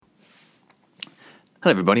Hello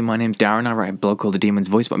everybody, my name's Darren. I write a blog called The Demon's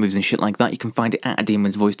Voice about movies and shit like that. You can find it at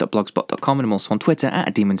ademonsvoice.blogspot.com, and I'm also on Twitter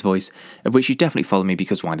at @demonsvoice, of which you definitely follow me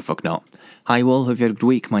because why the fuck not? Hi you all, hope you had a good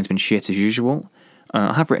week. Mine's been shit as usual.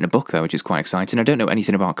 I have written a book though, which is quite exciting. I don't know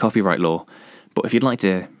anything about copyright law, but if you'd like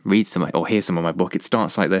to read some or hear some of my book, it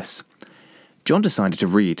starts like this. John decided to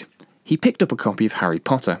read. He picked up a copy of Harry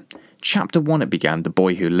Potter. Chapter 1 it began, The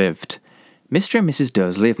Boy Who Lived. Mr. and Mrs.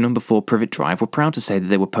 Dursley of number 4 Privet Drive were proud to say that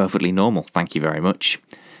they were perfectly normal, thank you very much.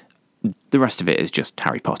 The rest of it is just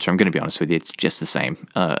Harry Potter, I'm going to be honest with you, it's just the same.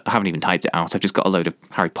 I haven't even typed it out, I've just got a load of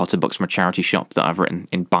Harry Potter books from a charity shop that I've written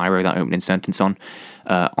in biro that opening sentence on.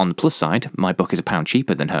 On the plus side, my book is £1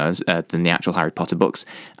 cheaper than hers, than the actual Harry Potter books,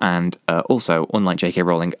 and also, unlike J.K.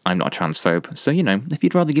 Rowling, I'm not a transphobe, so if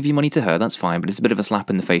you'd rather give your money to her, that's fine, but it's a bit of a slap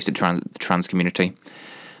in the face to the trans community.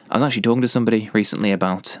 I was actually talking to somebody recently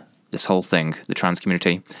about this whole thing, the trans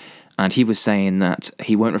community, and he was saying that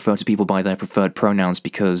he won't refer to people by their preferred pronouns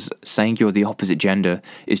because saying you're the opposite gender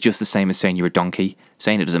is just the same as saying you're a donkey.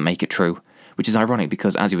 Saying it doesn't make it true, which is ironic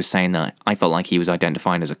because as he was saying that, I felt like he was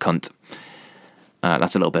identifying as a cunt.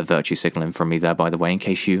 That's a little bit of virtue signalling from me there, by the way, in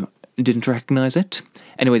case you didn't recognise it.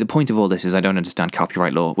 Anyway, the point of all this is I don't understand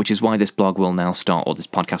copyright law, which is why this blog will now start, or this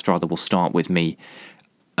podcast rather, will start with me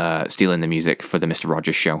stealing the music for the Mr.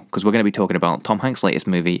 Rogers Show, because we're going to be talking about Tom Hanks' latest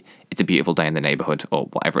movie, It's a Beautiful Day in the Neighborhood, or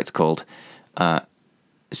whatever it's called.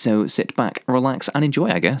 So sit back, relax, and enjoy,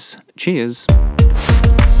 I guess. Cheers.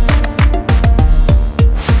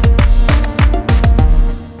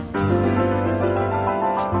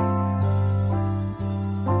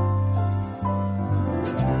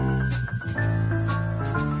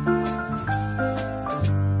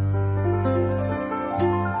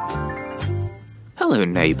 Hello,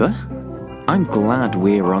 neighbour. I'm glad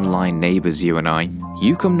we're online neighbours, you and I.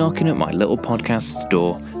 You come knocking at my little podcast's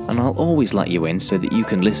door, and I'll always let you in so that you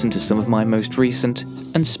can listen to some of my most recent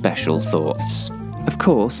and special thoughts. Of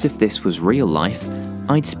course, if this was real life,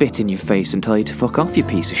 I'd spit in your face and tell you to fuck off, you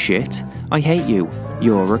piece of shit. I hate you.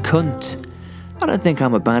 You're a cunt. I don't think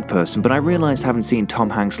I'm a bad person, but I realise having seen Tom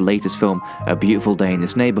Hanks' latest film, A Beautiful Day in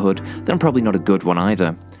This Neighbourhood, that I'm probably not a good one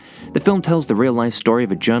either. The film tells the real-life story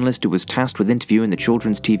of a journalist who was tasked with interviewing the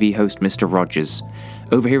children's TV host Mr. Rogers.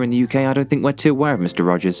 Over here in the UK, I don't think we're too aware of Mr.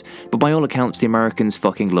 Rogers, but by all accounts, the Americans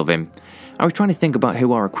fucking love him. I was trying to think about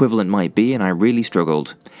who our equivalent might be, and I really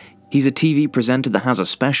struggled. He's a TV presenter that has a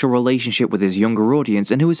special relationship with his younger audience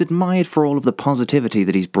and who is admired for all of the positivity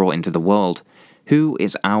that he's brought into the world. Who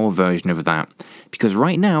is our version of that? Because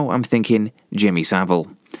right now, I'm thinking Jimmy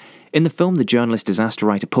Savile. In the film, the journalist is asked to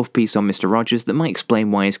write a puff piece on Mr. Rogers that might explain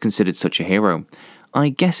why he's considered such a hero. I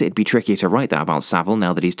guess it'd be trickier to write that about Savile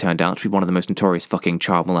now that he's turned out to be one of the most notorious fucking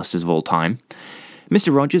child molesters of all time.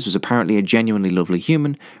 Mr. Rogers was apparently a genuinely lovely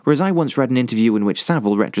human, whereas I once read an interview in which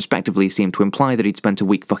Savile retrospectively seemed to imply that he'd spent a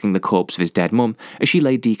week fucking the corpse of his dead mum as she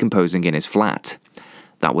lay decomposing in his flat.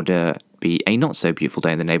 That would be a not-so-beautiful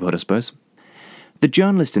day in the neighbourhood, I suppose. The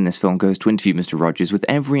journalist in this film goes to interview Mr. Rogers with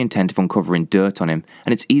every intent of uncovering dirt on him,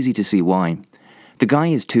 and it's easy to see why. The guy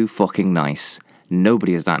is too fucking nice.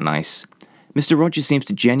 Nobody is that nice. Mr. Rogers seems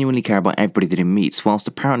to genuinely care about everybody that he meets, whilst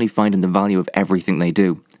apparently finding the value of everything they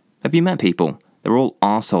do. Have you met people? They're all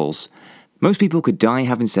arseholes. Most people could die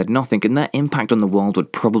having said nothing, and their impact on the world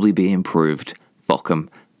would probably be improved. Fuck 'em.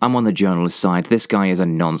 I'm on the journalist's side. This guy is a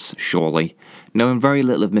nonce, surely. Knowing very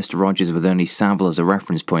little of Mr. Rogers with only Savile as a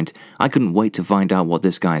reference point, I couldn't wait to find out what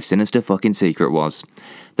this guy's sinister fucking secret was.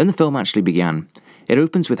 Then the film actually began. It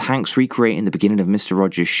opens with Hanks recreating the beginning of Mr.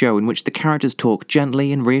 Rogers' show in which the characters talk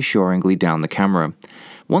gently and reassuringly down the camera.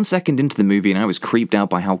 1 second into the movie and I was creeped out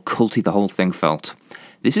by how culty the whole thing felt.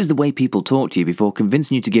 This is the way people talk to you before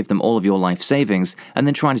convincing you to give them all of your life savings and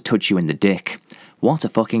then trying to touch you in the dick. What a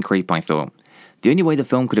fucking creep, I thought. The only way the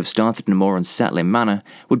film could have started in a more unsettling manner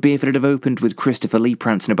would be if it had have opened with Christopher Lee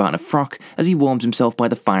prancing about in a frock as he warms himself by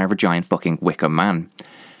the fire of a giant fucking wicker man.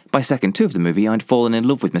 By second 2 of the movie, I'd fallen in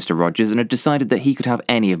love with Mr. Rogers and had decided that he could have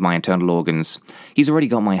any of my internal organs. He's already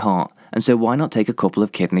got my heart, and so why not take a couple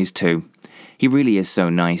of kidneys too? He really is so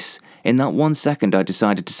nice. In that 1 second, I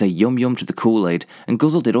decided to say yum yum to the Kool-Aid and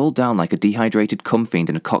guzzled it all down like a dehydrated cum fiend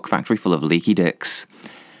in a cock factory full of leaky dicks.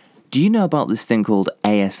 Do you know about this thing called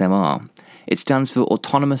ASMR? It stands for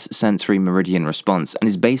Autonomous Sensory Meridian Response and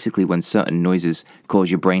is basically when certain noises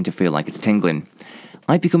cause your brain to feel like it's tingling.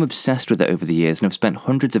 I've become obsessed with it over the years and have spent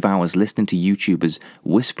hundreds of hours listening to YouTubers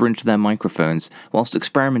whisper into their microphones whilst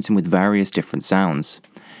experimenting with various different sounds.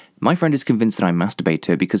 My friend is convinced that I masturbate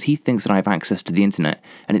to her because he thinks that I have access to the internet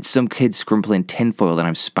and it's some kid scrumpling tinfoil that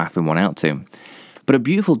I'm spaffing one out to. But A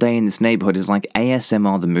Beautiful Day in This Neighbourhood is like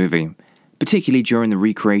ASMR the movie, particularly during the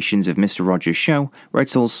recreations of Mr. Rogers' show, where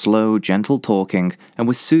it's all slow, gentle talking, and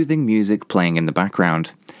with soothing music playing in the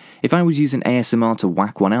background. If I was using ASMR to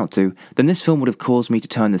whack one out to, then this film would have caused me to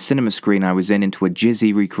turn the cinema screen I was in into a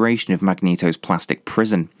jizzy recreation of Magneto's plastic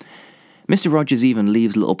prison. Mr. Rogers even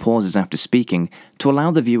leaves little pauses after speaking to allow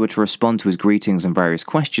the viewer to respond to his greetings and various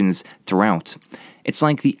questions throughout. It's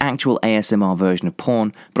like the actual ASMR version of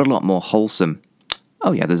porn, but a lot more wholesome.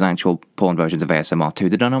 Oh yeah, there's actual porn versions of ASMR too,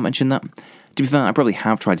 did I not mention that? To be fair, I probably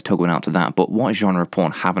have tried to tug one out to that, but what genre of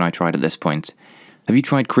porn haven't I tried at this point? Have you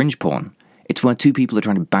tried cringe porn? It's where two people are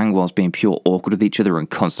trying to bang whilst being pure awkward with each other and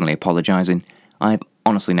constantly apologising. I've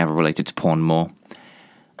honestly never related to porn more.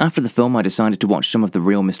 After the film, I decided to watch some of the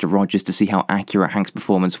real Mr. Rogers to see how accurate Hank's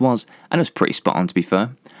performance was, and it was pretty spot on to be fair.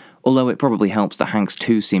 Although it probably helps that Hanks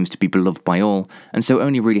too seems to be beloved by all, and so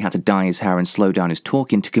only really had to dye his hair and slow down his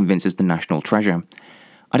talking to convince us the national treasure.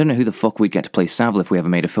 I don't know who the fuck we'd get to play Savile if we ever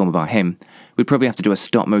made a film about him. We'd probably have to do a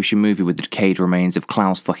stop-motion movie with the decayed remains of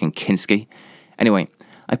Klaus fucking Kinski. Anyway,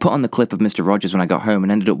 I put on the clip of Mr. Rogers when I got home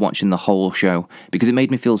and ended up watching the whole show, because it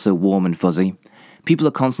made me feel so warm and fuzzy. People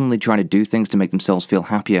are constantly trying to do things to make themselves feel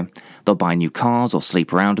happier. They'll buy new cars or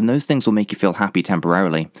sleep around, and those things will make you feel happy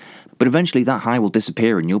temporarily. But eventually that high will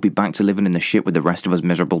disappear and you'll be back to living in the shit with the rest of us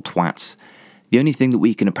miserable twats. The only thing that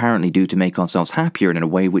we can apparently do to make ourselves happier and in a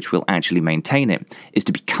way which will actually maintain it is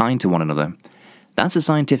to be kind to one another. That's a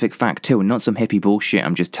scientific fact too, and not some hippie bullshit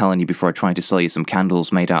I'm just telling you before I try to sell you some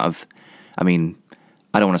candles made out of... I don't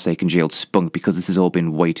want to say congealed spunk because this has all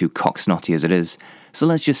been way too cocksnotty as it is. So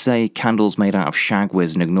let's just say candles made out of shag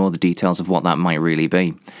whiz and ignore the details of what that might really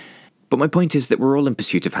be. But my point is that we're all in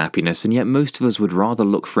pursuit of happiness, and yet most of us would rather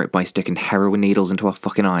look for it by sticking heroin needles into our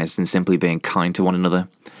fucking eyes than simply being kind to one another.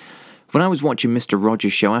 When I was watching Mr.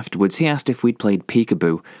 Rogers' show afterwards, he asked if we'd played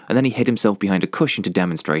peekaboo, and then he hid himself behind a cushion to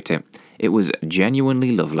demonstrate it. It was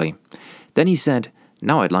genuinely lovely. Then he said,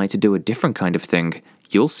 "Now I'd like to do a different kind of thing.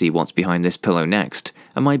 You'll see what's behind this pillow next."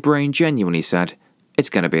 And my brain genuinely said, "It's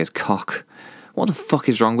gonna be his cock." What the fuck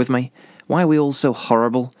is wrong with me? Why are we all so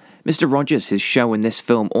horrible? Mr. Rogers, his show and this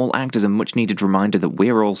film all act as a much-needed reminder that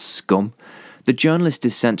we're all scum. The journalist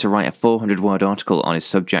is sent to write a 400-word article on his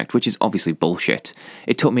subject, which is obviously bullshit.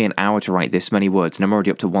 It took me an hour to write this many words, and I'm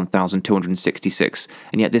already up to 1,266,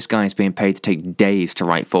 and yet this guy is being paid to take days to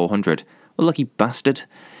write 400. Well, lucky bastard.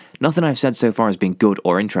 Nothing I've said so far has been good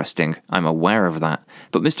or interesting, I'm aware of that,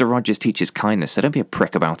 but Mr. Rogers teaches kindness, so don't be a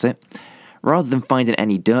prick about it. Rather than finding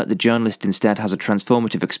any dirt, the journalist instead has a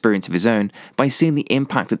transformative experience of his own by seeing the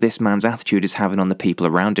impact that this man's attitude is having on the people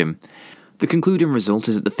around him. The concluding result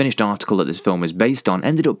is that the finished article that this film is based on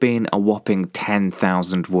ended up being a whopping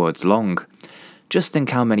 10,000 words long. Just think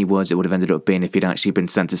how many words it would have ended up being if he'd actually been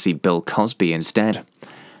sent to see Bill Cosby instead.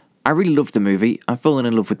 I really loved the movie, I've fallen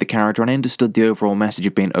in love with the character, and I understood the overall message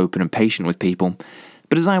of being open and patient with people.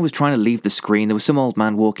 But as I was trying to leave the screen, there was some old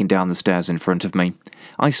man walking down the stairs in front of me.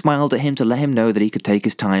 I smiled at him to let him know that he could take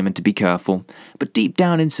his time and to be careful, but deep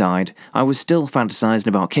down inside, I was still fantasising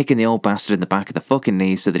about kicking the old bastard in the back of the fucking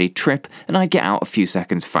knees so that he'd trip and I'd get out a few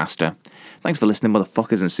seconds faster. Thanks for listening,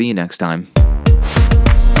 motherfuckers, and see you next time.